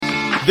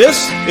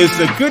This is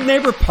the Good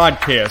Neighbor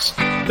Podcast,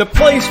 the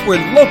place where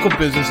local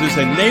businesses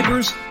and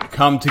neighbors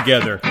come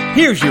together.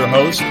 Here's your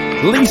host,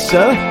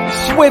 Lisa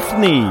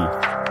Swiftney.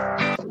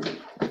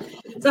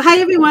 So hi,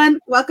 everyone.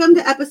 Welcome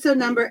to episode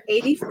number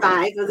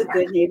 85 of the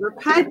Good Neighbor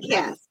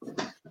Podcast.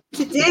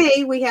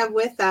 Today, we have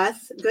with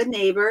us good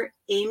neighbor,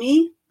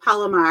 Amy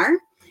Palomar,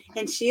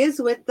 and she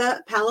is with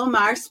the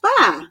Palomar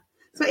Spa.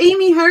 So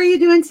Amy, how are you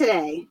doing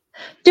today?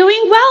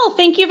 Doing well.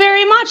 Thank you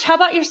very much. How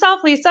about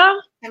yourself, Lisa?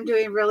 I'm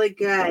doing really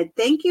good.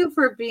 Thank you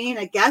for being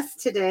a guest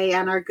today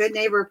on our Good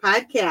Neighbor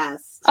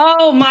Podcast.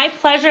 Oh, my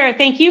pleasure.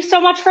 Thank you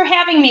so much for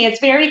having me. It's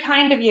very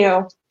kind of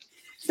you.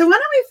 So why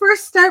don't we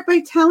first start by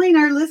telling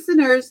our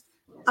listeners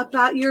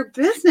about your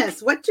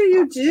business? What do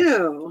you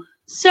do?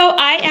 So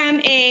I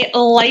am a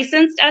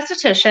licensed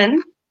esthetician,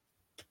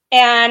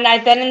 and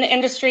I've been in the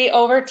industry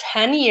over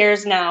 10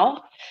 years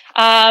now.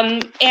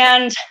 And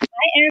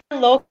I am a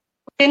local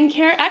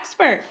skincare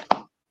expert.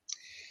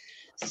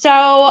 So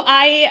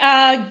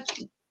I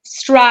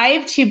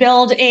strive to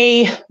build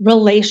a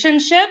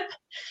relationship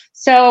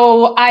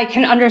so I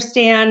can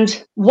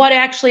understand what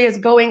actually is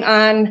going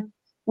on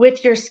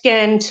with your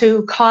skin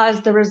to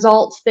cause the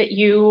results that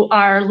you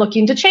are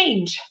looking to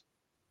change.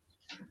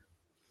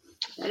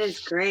 That is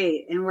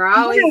great. And we're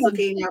always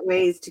looking at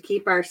ways to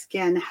keep our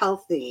skin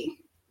healthy.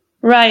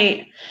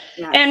 Right.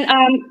 Yes. And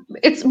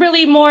it's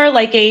really more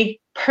like a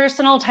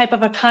personal type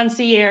of a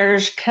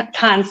concierge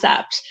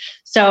concept.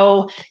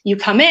 So you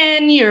come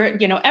in,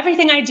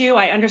 everything I do,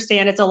 I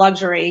understand it's a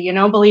luxury,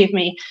 believe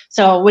me.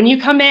 So when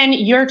you come in,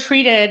 you're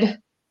treated,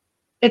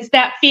 it's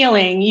that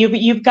feeling,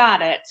 you've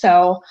got it.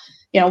 So,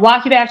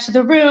 walk you back to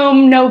the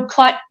room.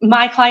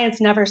 My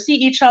clients never see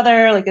each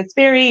other. Like it's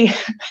very,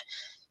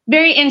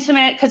 very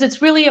intimate because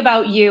it's really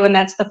about you, and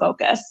that's the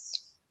focus.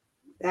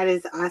 That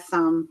is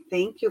awesome.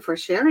 Thank you for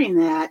sharing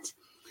that.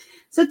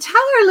 So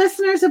tell our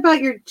listeners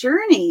about your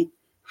journey.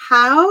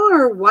 How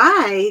or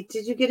why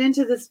did you get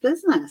into this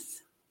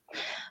business?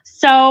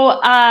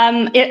 So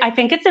I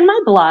think it's in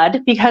my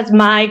blood because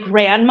my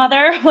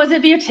grandmother was a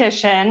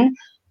beautician,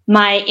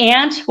 my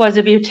aunt was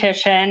a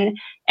beautician,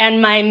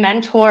 and my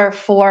mentor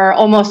for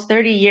almost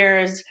 30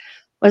 years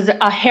was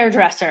a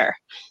hairdresser.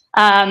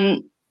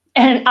 And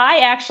I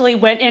actually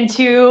went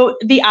into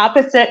the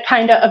opposite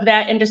kind of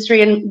that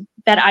industry, and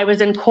that I was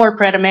in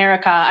corporate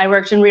America. I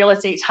worked in real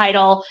estate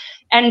title,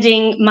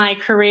 ending my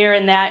career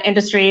in that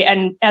industry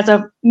and as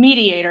a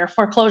mediator,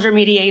 foreclosure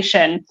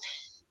mediation.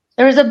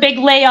 There was a big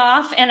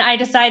layoff and I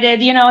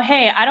decided,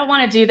 hey, I don't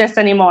want to do this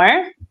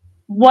anymore.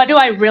 What do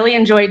I really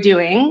enjoy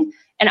doing?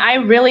 And I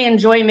really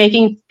enjoy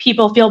making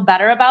people feel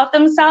better about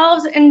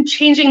themselves and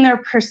changing their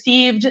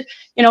perceived,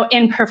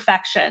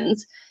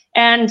 imperfections.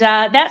 And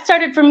that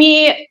started for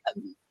me,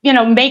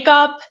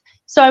 makeup.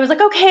 So I was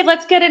like, okay,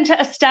 let's get into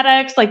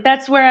aesthetics. Like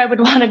that's where I would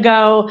want to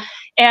go.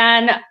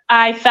 And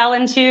I fell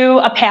into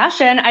a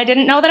passion I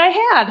didn't know that I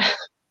had.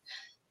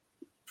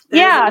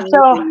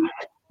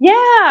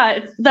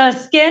 The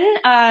skin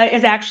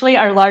is actually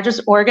our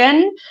largest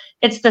organ.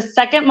 It's the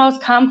second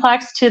most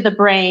complex to the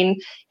brain,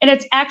 and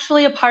it's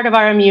actually a part of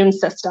our immune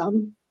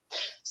system.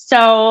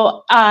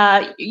 So,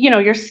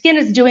 your skin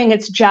is doing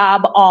its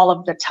job all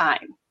of the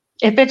time.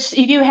 If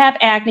you have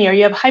acne or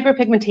you have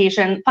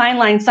hyperpigmentation, fine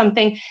line,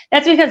 something,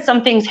 that's because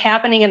something's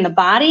happening in the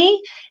body,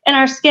 and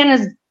our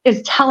skin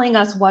is telling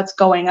us what's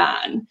going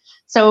on.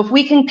 So if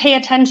we can pay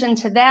attention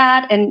to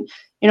that and,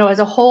 as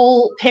a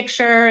whole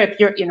picture, if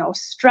you're,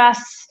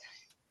 stress,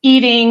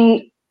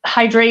 eating,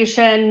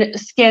 hydration,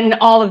 skin,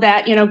 all of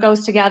that,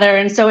 goes together.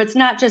 And so it's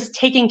not just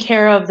taking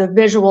care of the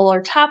visual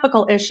or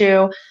topical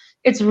issue,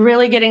 it's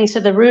really getting to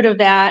the root of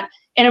that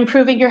and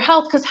improving your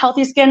health, because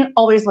healthy skin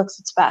always looks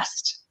its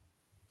best.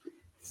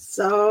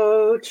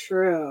 So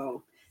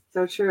true.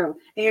 So true.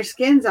 And your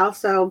skin's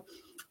also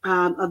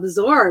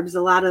absorbs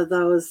a lot of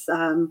those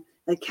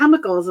like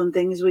chemicals and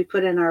things we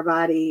put in our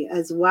body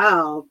as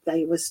well,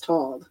 I was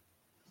told.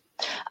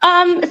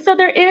 So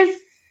there is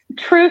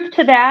truth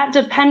to that,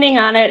 depending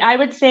on it. I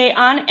would say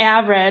on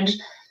average,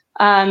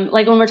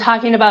 like when we're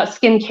talking about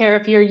skincare,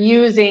 if you're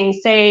using,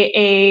 say,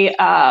 a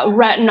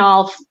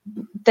retinol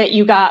that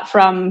you got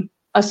from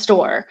a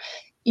store,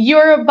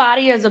 your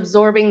body is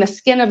absorbing, the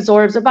skin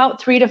absorbs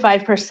about 3 to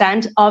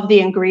 5% of the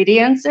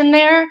ingredients in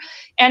there.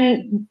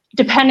 And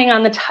depending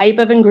on the type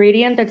of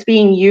ingredient that's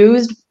being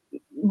used,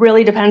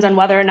 really depends on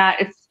whether or not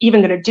it's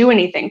even going to do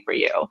anything for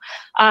you.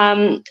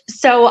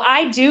 So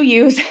I do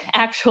use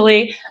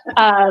actually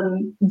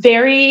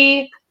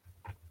very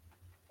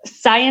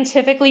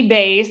scientifically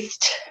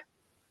based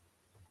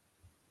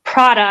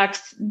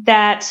products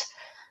that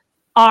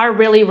are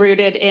really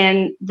rooted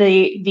in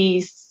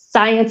the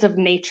science of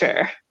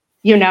nature.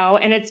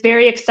 And it's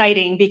very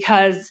exciting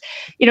because,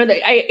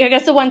 I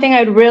guess the one thing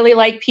I'd really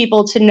like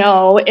people to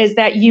know is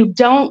that you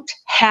don't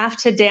have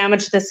to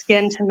damage the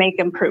skin to make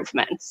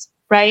improvements,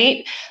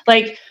 right?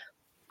 Like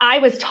I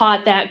was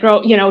taught that,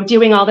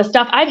 doing all this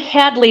stuff. I've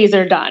had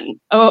laser done.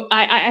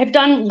 I've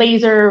done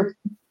laser,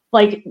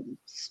 like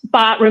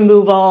spot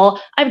removal.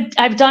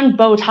 I've done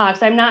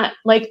Botox. I'm not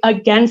like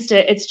against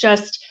it. It's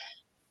just,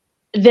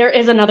 there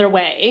is another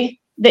way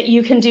that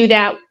you can do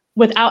that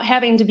without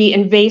having to be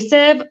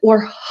invasive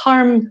or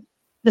harm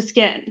the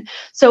skin.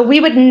 So we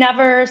would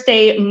never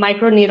say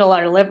microneedle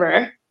our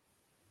liver.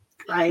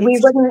 Right. We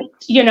wouldn't,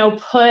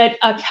 put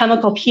a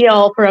chemical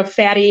peel for a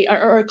fatty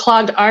or a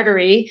clogged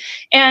artery.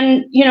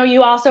 And,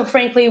 you also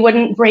frankly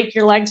wouldn't break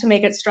your leg to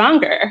make it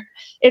stronger.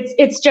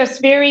 It's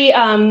just very,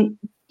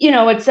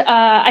 it's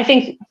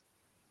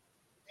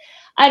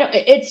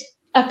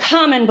a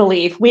common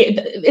belief.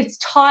 It's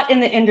taught in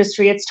the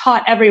industry. It's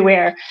taught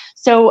everywhere.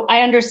 So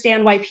I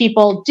understand why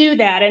people do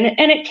that. And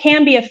it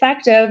can be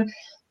effective,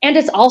 and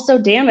it's also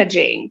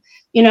damaging,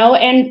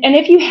 and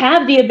if you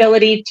have the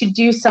ability to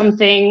do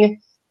something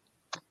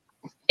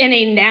in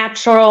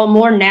a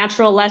more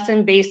natural, less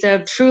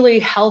invasive, truly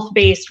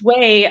health-based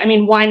way, I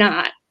mean, why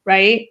not,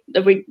 right?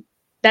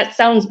 That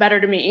sounds better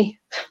to me.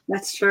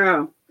 That's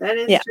true. That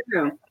is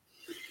true.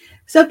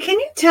 So can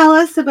you tell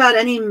us about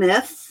any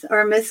myths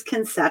or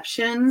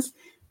misconceptions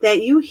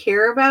that you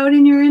hear about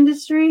in your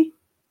industry?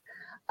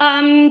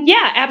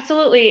 Yeah,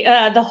 absolutely.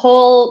 The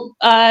whole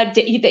that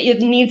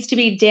it needs to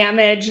be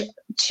damaged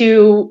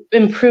to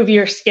improve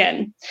your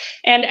skin.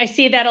 And I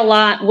see that a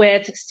lot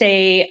with,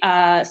 say,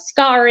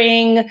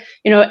 scarring,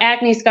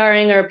 acne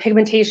scarring or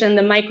pigmentation,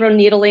 the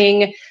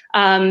microneedling,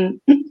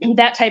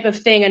 that type of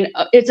thing. And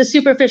it's a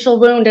superficial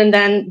wound, and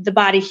then the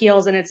body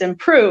heals and it's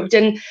improved.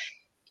 And,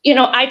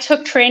 I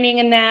took training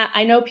in that.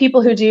 I know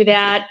people who do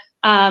that.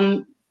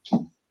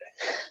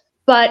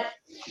 But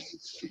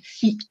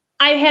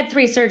I had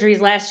 3 surgeries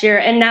last year,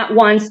 and not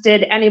once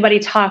did anybody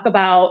talk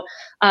about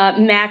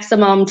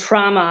maximum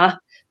trauma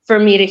for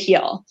me to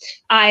heal.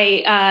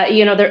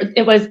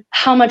 It was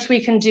how much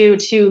we can do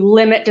to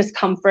limit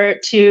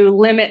discomfort, to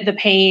limit the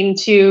pain,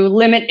 to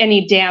limit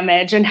any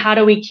damage, and how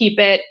do we keep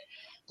it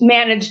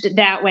managed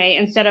that way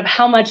instead of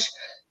how much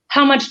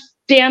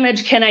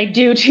damage can I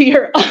do to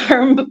your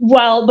arm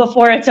well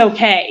before it's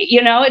okay.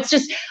 It's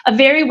just a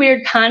very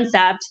weird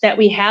concept that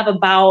we have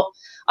about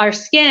our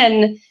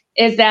skin,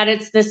 is that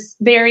it's this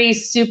very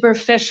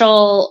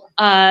superficial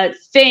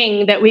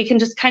thing that we can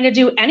just kind of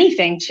do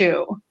anything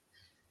to,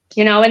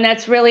 and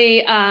that's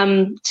really,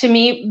 to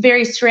me,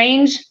 very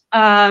strange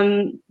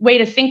way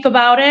to think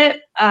about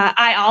it.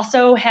 I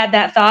also had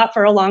that thought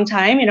for a long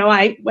time.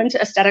 I went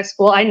to aesthetic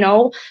school, I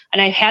know,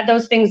 and I had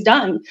those things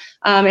done.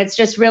 It's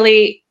just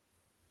really,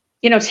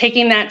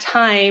 taking that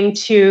time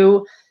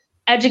to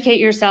educate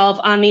yourself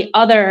on the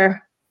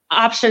other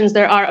options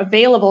there are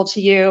available to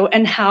you,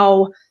 and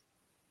how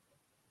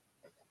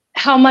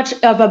much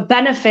of a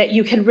benefit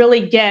you can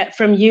really get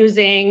from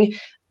using,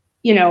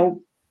 like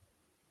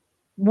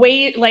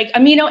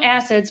amino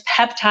acids,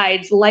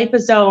 peptides,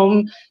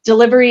 liposome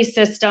delivery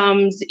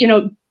systems,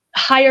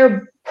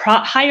 higher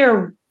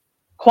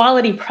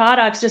quality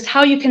products, just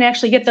how you can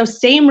actually get those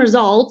same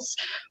results,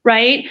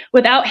 right,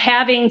 without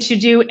having to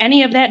do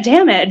any of that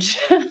damage.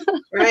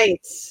 Right.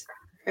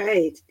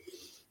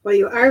 Well,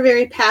 you are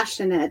very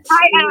passionate.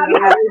 I am.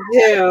 What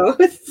you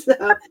do. So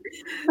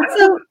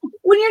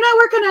when you're not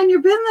working on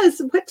your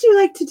business, what do you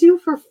like to do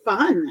for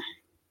fun?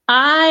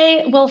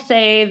 I will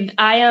say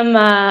I am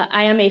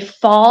a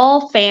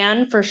fall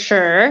fan for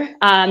sure.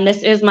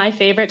 This is my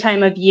favorite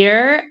time of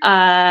year,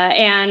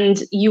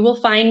 and you will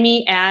find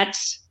me at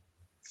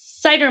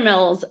Cider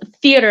Mills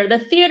Theater. The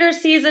theater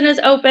season is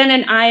open,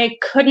 and I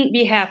couldn't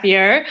be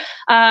happier.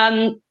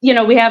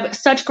 We have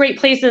such great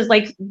places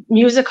like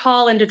Music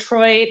Hall in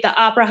Detroit, the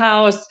Opera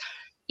House,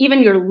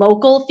 even your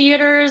local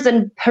theaters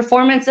and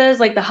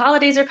performances. Like the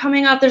holidays are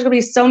coming up. There's going to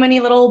be so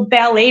many little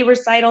ballet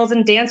recitals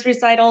and dance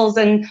recitals,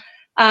 and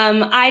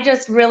I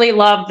just really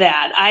love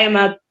that.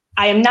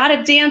 I am not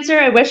a dancer.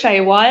 I wish I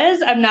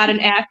was. I'm not an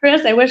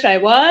actress. I wish I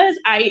was.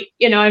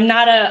 I'm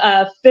not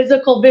a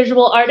physical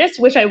visual artist.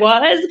 Wish I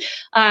was.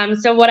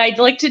 So what I'd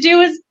like to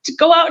do is to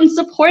go out and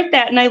support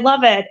that. And I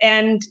love it.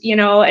 And,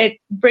 it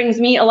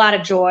brings me a lot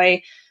of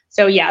joy.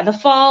 So yeah, the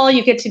fall,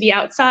 you get to be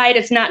outside.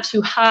 It's not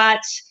too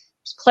hot.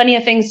 There's plenty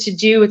of things to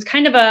do. It's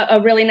kind of a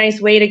really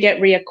nice way to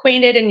get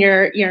reacquainted in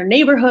your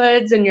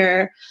neighborhoods and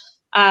your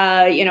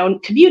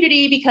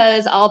community,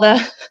 because all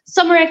the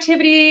summer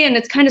activity and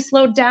it's kind of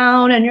slowed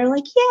down, and you're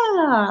like,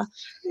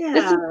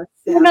 this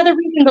is another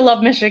reason to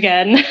love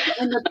Michigan.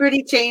 And the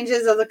pretty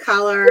changes of the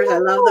colors. I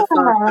love the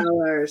fall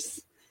colors.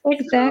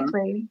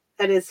 Exactly.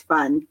 That is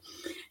fun.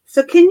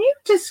 So can you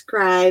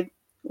describe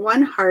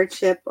one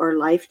hardship or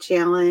life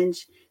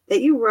challenge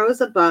that you rose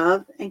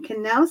above and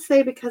can now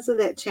say because of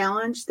that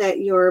challenge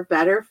that you're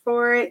better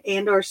for it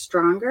and or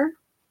stronger?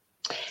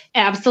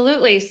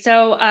 Absolutely.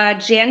 So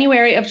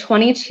January of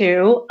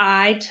 22,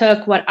 I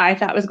took what I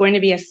thought was going to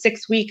be a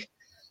 6-week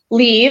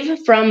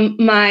leave from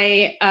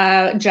my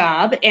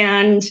job.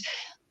 And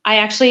I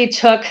actually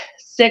took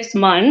 6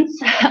 months.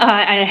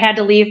 I had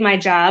to leave my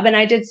job, and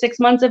I did 6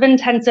 months of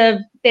intensive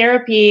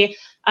therapy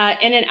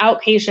in an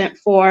outpatient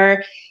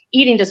for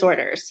eating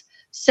disorders.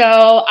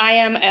 So I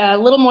am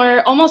a little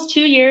more, almost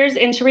 2 years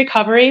into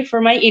recovery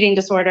for my eating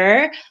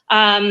disorder.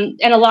 And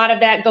a lot of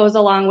that goes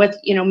along with,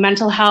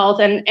 mental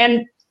health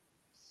and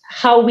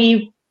how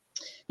we,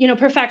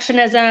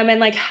 perfectionism and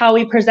like how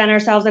we present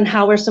ourselves and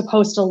how we're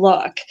supposed to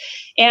look.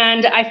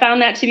 And I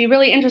found that to be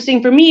really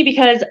interesting for me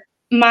because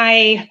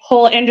my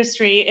whole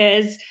industry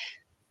is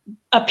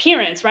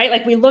appearance, right?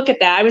 Like we look at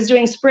that. I was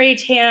doing spray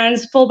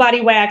tans, full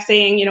body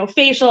waxing,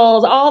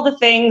 facials, all the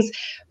things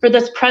for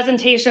this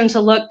presentation to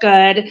look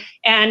good.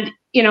 And,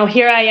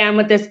 here I am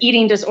with this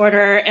eating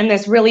disorder and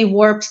this really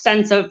warped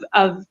sense of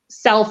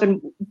self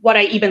and what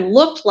I even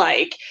looked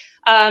like.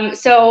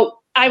 So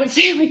I would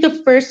say like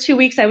the first 2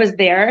 weeks I was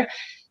there,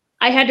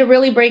 I had to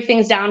really break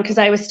things down because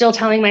I was still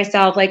telling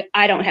myself, like,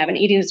 I don't have an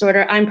eating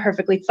disorder. I'm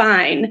perfectly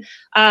fine.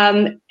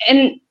 And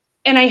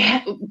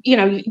I,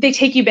 they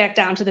take you back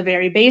down to the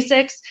very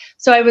basics.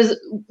 So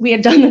we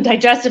had done the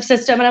digestive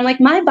system and I'm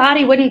like, my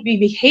body wouldn't be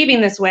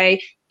behaving this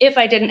way if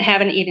I didn't have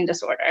an eating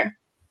disorder.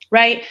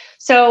 Right.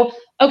 So,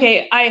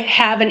 okay, I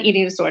have an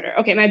eating disorder.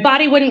 Okay. My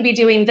body wouldn't be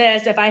doing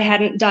this if I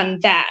hadn't done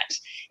that.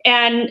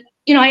 And,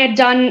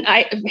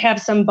 I have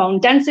some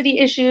bone density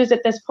issues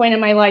at this point in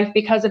my life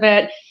because of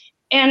it.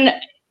 And,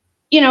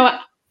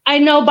 I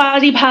know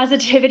body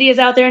positivity is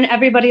out there and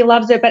everybody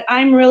loves it, but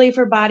I'm really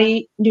for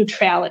body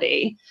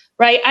neutrality,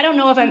 right? I don't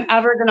know if I'm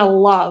ever going to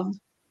love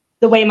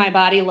the way my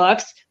body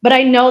looks, but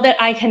I know that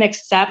I can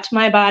accept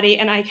my body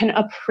and I can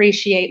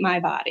appreciate my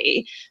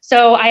body.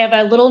 So I have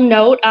a little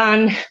note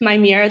on my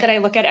mirror that I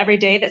look at every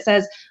day that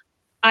says,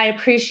 I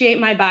appreciate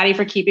my body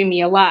for keeping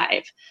me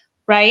alive.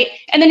 Right.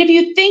 And then if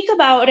you think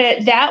about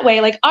it that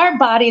way, like our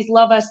bodies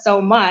love us so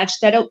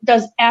much that it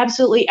does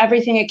absolutely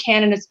everything it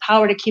can in its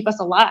power to keep us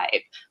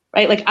alive.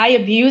 Right. Like I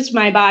abused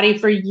my body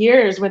for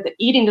years with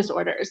eating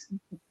disorders,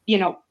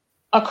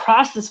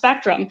 across the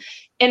spectrum.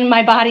 And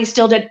my body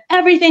still did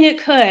everything it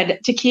could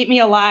to keep me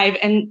alive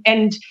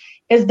and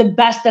is the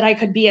best that I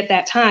could be at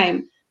that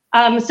time.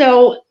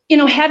 So,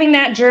 having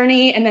that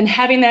journey and then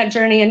having that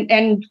journey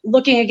and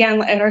looking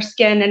again at our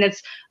skin, and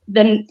it's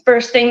the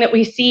first thing that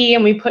we see,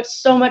 and we put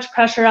so much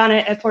pressure on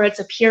it for its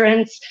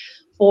appearance,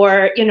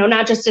 for,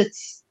 not just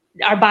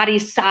our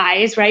body's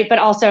size, right? But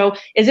also,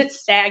 is it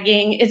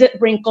sagging? Is it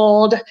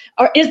wrinkled?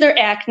 Or is there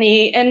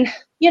acne? And,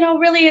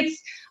 really it's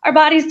our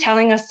body's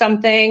telling us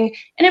something.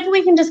 And if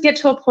we can just get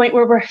to a point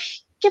where we're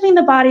giving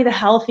the body the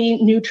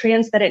healthy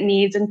nutrients that it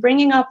needs and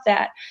bringing up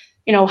that,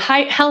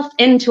 high health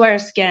into our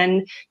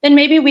skin, then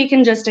maybe we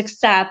can just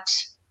accept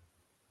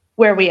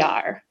where we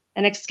are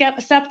and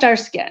accept our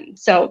skin.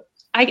 So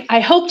I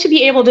hope to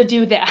be able to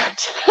do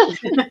that.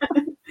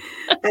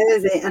 That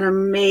is an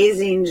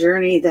amazing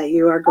journey that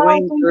you are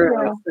going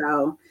through. You.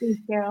 So thank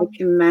you. I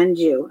commend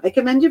you. I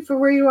commend you for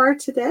where you are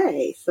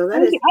today. So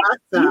that is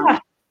awesome. Yeah.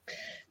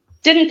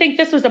 Didn't think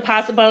this was a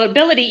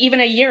possibility even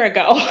a year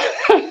ago.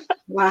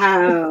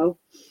 Wow.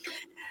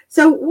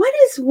 So what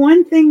is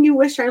one thing you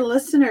wish our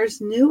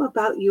listeners knew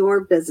about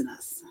your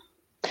business?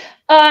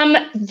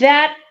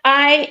 That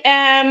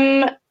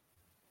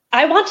I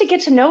want to get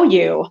to know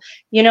you.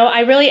 I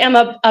really am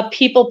a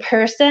people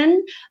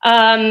person.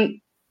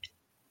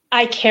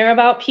 I care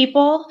about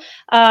people.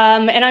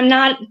 And I'm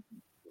not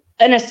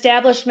an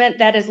establishment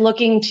that is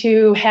looking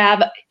to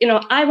have,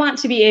 I want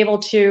to be able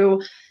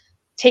to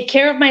take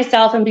care of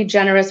myself and be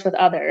generous with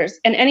others.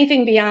 And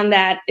anything beyond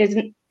that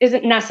isn't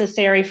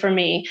necessary for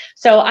me.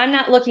 So I'm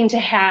not looking to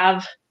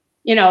have,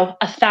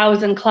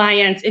 1,000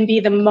 clients and be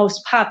the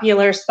most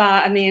popular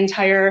spa in the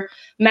entire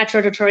Metro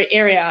Detroit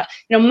area.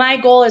 My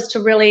goal is to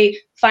really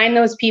find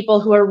those people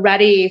who are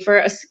ready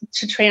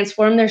to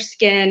transform their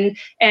skin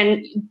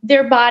and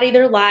their body,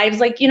 their lives,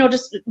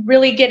 just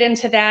really get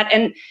into that.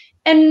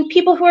 And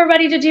people who are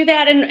ready to do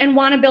that and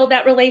want to build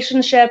that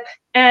relationship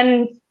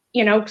and,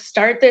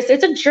 start this.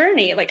 It's a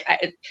journey.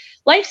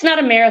 Life's not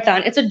a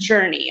marathon. It's a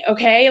journey.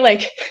 Okay.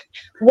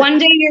 One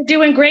day you're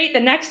doing great.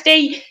 The next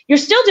day you're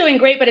still doing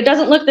great, but it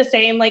doesn't look the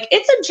same.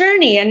 It's a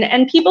journey,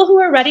 and people who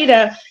are ready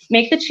to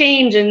make the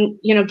change and,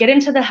 get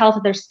into the health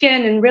of their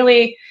skin and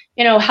really,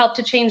 help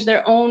to change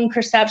their own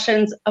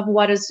perceptions of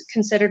what is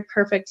considered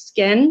perfect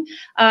skin.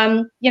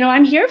 I'm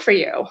here for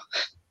you.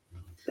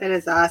 That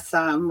is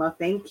awesome. Well,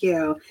 thank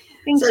you.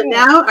 Thank you.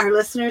 Now our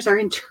listeners are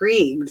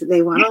intrigued.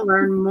 They want to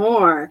learn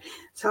more.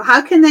 So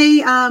how can they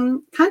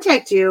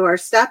contact you or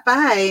stop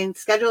by and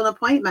schedule an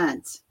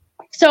appointment?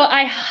 So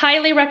I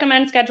highly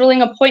recommend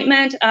scheduling an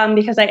appointment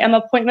because I am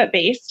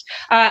appointment-based.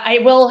 I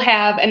will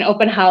have an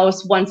open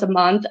house once a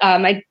month.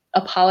 I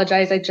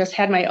apologize. I just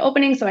had my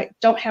opening, so I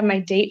don't have my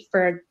date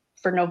for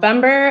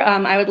November.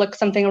 I would look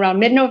something around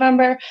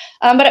mid-November.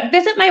 But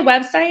visit my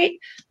website,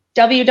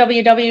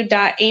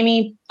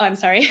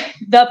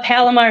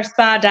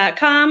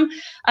 thepalomarspa.com,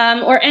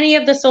 or any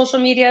of the social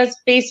medias,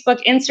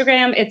 Facebook,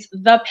 Instagram. It's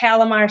The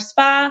Palomar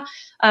Spa.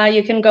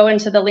 You can go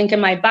into the link in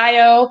my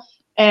bio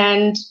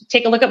and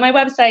take a look at my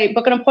website,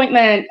 book an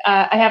appointment.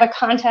 I have a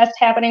contest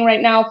happening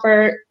right now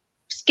for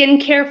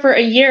skincare for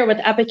a year with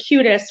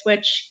Epicutis,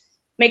 which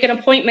make an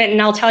appointment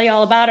and I'll tell you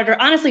all about it.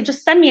 Or honestly,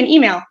 just send me an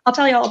email. I'll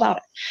tell you all about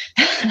it.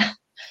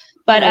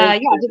 But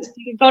just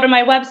go to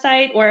my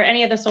website or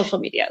any of the social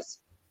medias.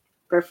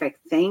 Perfect.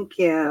 Thank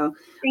you.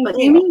 Thank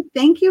you. Amy,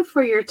 thank you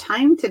for your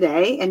time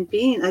today and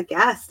being a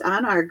guest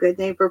on our Good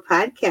Neighbor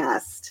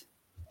podcast.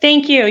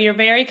 Thank you. You're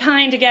very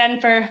kind again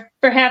for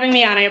having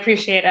me on. I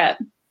appreciate it.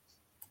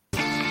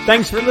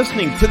 Thanks for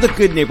listening to the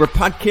Good Neighbor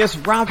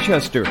Podcast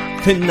Rochester.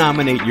 To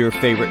nominate your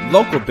favorite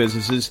local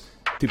businesses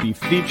to be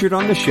featured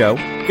on the show,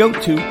 go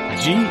to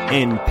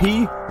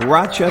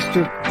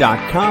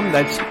gnprochester.com.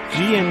 That's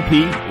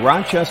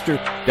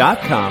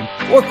gnprochester.com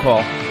or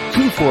call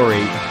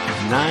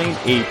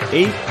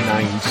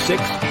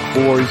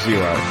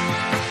 248-988-9640.